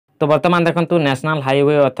तो बर्तमान देखंतु national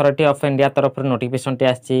highway authority of India तरफ नोटिफिकेशन टी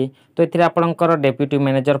आछि। तो एथिरे आपणकर डेप्यूटी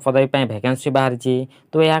मैनेजर पदवी पई वैकेंसी बाहरछि।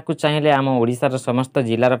 तो यहा को चाहिले आम ओडिसा समस्त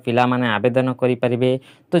जिलार पिला माने आवेदन करि परिबे।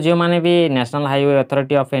 तो जे माने भी national highway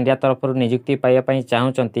authority of India तरफ नियुक्ति पाइबा पई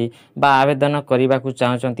चाहुचंती बा आवेदन करिबा को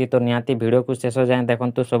चाहुचंती तो निहाती वीडियो को शेष जाय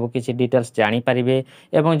देखंतु सब किछि डिटेल्स जानि परिबे।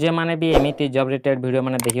 एवं जे माने भी एमिति जॉब रिलेटेड वीडियो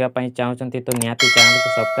माने देखिबा पई चाहुचंती तो निहाती चैनल को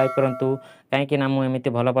सब्सक्राइब करंतु कहीं ना मु एमिति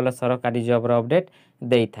भल भल सरकारी जॉब रो अपडेट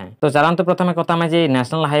देई थाए। तो चलंतु प्रथमे कथा में जे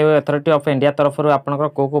national highway authority of India तरफ आपनकर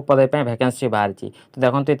को पदवी पे वैकेंसी बाहरछि। तो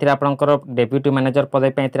देखंतु एथिरे आपनकर डेप्यूटी मैनेजर पदवी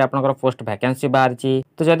पे एथिरे आपनकर पोस्ट वैकेंसी बाहरछि।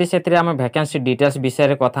 तो जदि सेथिरे हम वैकेंसी डिटेल्स विषय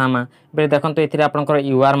रे कथा हम बे देखंतु एथिरे आपनकर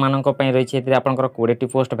यूआर मानक पई रहिछि। एथिरे आपनकर 20 टी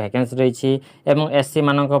पोस्ट वैकेंसी रहिछि एवं एससी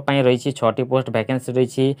मानक पई रहिछि 6 टी पोस्ट वैकेंसी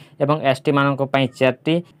रहिछि एवं एसटी मानक पई 4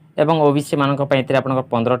 टी एवं ओबीसी मानक पई एथिरे आपनकर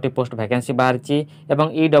 15 टी पोस्ट वैकेंसी बाहरछि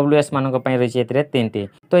एवं ईडब्ल्यूएस मानक पई रहिछि एथिरे 3 टी।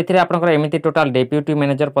 तो एथिरे आपनकर एमिति टोटल डेप्यूटी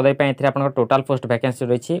मैनेजर पदवी पई एथिरे आपनकर टोटल पोस्ट वैकेंसी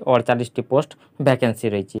रहिछि 48 टी पोस्ट वैकेंसी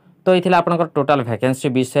रहिछि। तो एथिले आपनकर टोटल वैकेंसी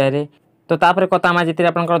विषय रे तो तापर कथा मा जेतिरे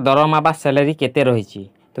आपनकर दरमा बा सैलरी केते रहिछि।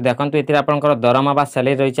 तो देखंतु एथिरे आपनकर दरमा बा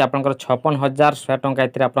सैलरी रहिछि आपनकर 56,100 टंका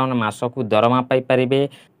एथिरे आपन मासकु दरमा पाई परिबे।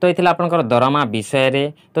 तो एथिले आपनकर दरमा विषय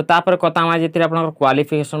रे तो तापर कथा मा जेतिरे आपनकर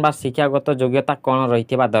क्वालिफिकेशन बा शिक्षागत योग्यता कोन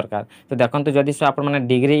रहिथिबा दरकार। तो देखंतु जदि से आपन माने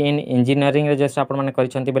डिग्री इन इंजीनियरिंग रे जैसे आपन माने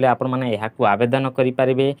करिसंती बेले आपन माने एहाकु आवेदन करि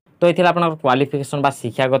परिबे। तो एथिले आपनकर क्वालिफिकेशन बा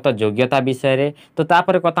शिक्षागत योग्यता विषय रे तो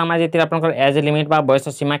तापर कथा मा जेतिरे आपनकर एज लिमिट बा बयस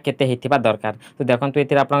सीमा केते हेथिबा दरकार। तो देखंतु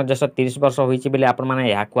एथिरे आपन जैसे 30 वर्ष होईछि बेले आपन माने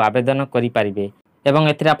एहाकु आवेदन करि परिबे। एवं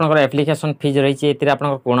एथिरे आपनकर एप्लिकेशन फीस रहिछि। एथिरे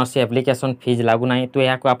आपनकर कोनोसी एप्लिकेशन फीस लागु नाही। तो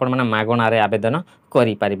एहाकु आपन माने मागणा रे आवेदन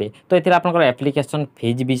करि परिबे। तो एथिरे आपनकर एप्लिकेशन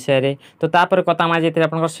फीस विषय रे तो तापर कथा मा जेतिरे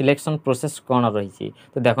आपनकर सिलेक्शन प्रोसेस कोन रहिछि।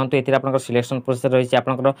 तो देखंतु एथिरे आपनकर सिलेक्शन प्रोसेस रहिछि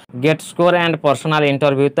आपनकर gate score and personal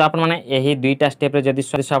interview. तो आपन माने एही दुईटा स्टेप रे जदि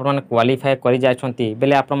आपन माने क्वालिफाई करि जायछंती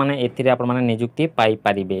बेले आपन माने एथिरे आपन माने नियुक्ति पाई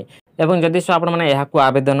परिबे। एवं जदि आपण माने एहाकु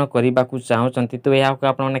आवेदन करिबाकु चाहुचंती तो एहाकु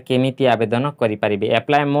आपण माने केमिति आवेदन करि परिबे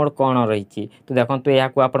एप्लाई मोड कोन रहिछि। तो देखंतु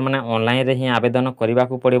एहाकु आपण माने ऑनलाइन रे ही आवेदन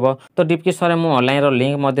करिबाकु पड़िबो। तो डिस्क्रिप्शन रे मु ऑनलाइन रो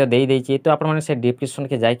लिंक मध्ये देई दैछि। तो आपण माने से डिस्क्रिप्शन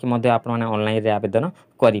के जाय कि मध्ये आपण माने ऑनलाइन रे आवेदन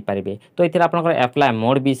करि परिबे। तो एथिरे आपनकर एप्लाई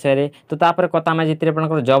मोड विषय रे तो तापर कथा मा जेतिरे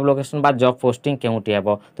आपनकर जॉब लोकेशन बा जॉब पोस्टिंग केउटी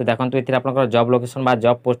हेबो। तो देखंतु एथिरे आपनकर जॉब लोकेशन बा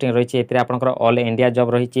जॉब पोस्टिंग रहिछि। एथिरे आपनकर ऑल इंडिया जॉब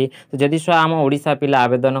रहिछि। तो जदि सो आम ओडिसा पिला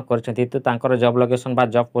आवेदन करछंती तो तांकर जॉब लोकेशन बा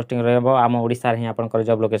जॉब पोस्टिंग रहबो आम ओडिसा रे आपनकर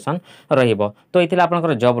जॉब लोकेशन रहिबो। तो एथिले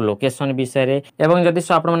आपनकर जॉब लोकेशन विषय रे एवं जदि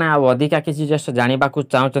सो आपण माने अधिका किछि जस्ट जानिबाकु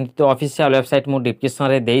चाहुचंती तो ऑफिशियल वेबसाइट मु डिस्क्रिप्शन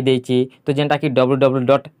रे देई दैछि। तो जेंटा कि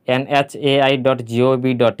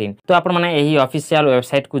www.nhai.gov.in। तो आपण माने एही ऑफिशियल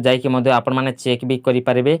वेबसाइट को जाई कि मध्ये आपण माने चेक भी करि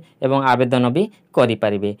परिबे एवं आवेदन भी करि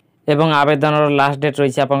परिबे। एवं आवेदन रो लास्ट डेट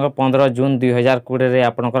रहिछि आपनकर 15 जून 2020 रे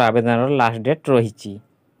आपनकर आवेदन रो लास्ट डेट रहिछि।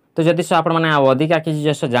 तो जदि से आपण माने अधिका किछि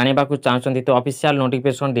जस जानिबाकु चाहुचंती तो ऑफिशियल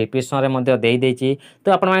नोटिफिकेशन डिस्क्रिप्शन रे मध्ये देई दैछि।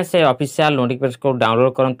 तो आपण माने से ऑफिशियल नोटिफिकेशन को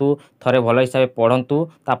डाउनलोड करंतु थरे भलो हिसाबे पढंतु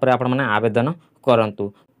तापर आपण माने आवेदन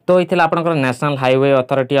करंतु। तो इथिला आपनकर national highway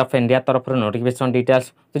authority of India तरफ नोटिफिकेशन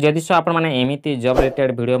डिटेल्स। तो जदि से आपण माने एमिति जॉब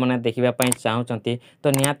रिलेटेड वीडियो माने देखिबा पई चाहुचंती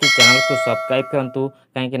तो निहाती चैनल को सब्सक्राइब करंतु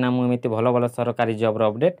काहे कि ना मु एमिति भलो भलो सरकारी जॉब रो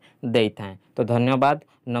अपडेट देई थाए। तो धन्यवाद,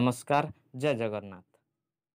 नमस्कार, जय जगन्नाथ।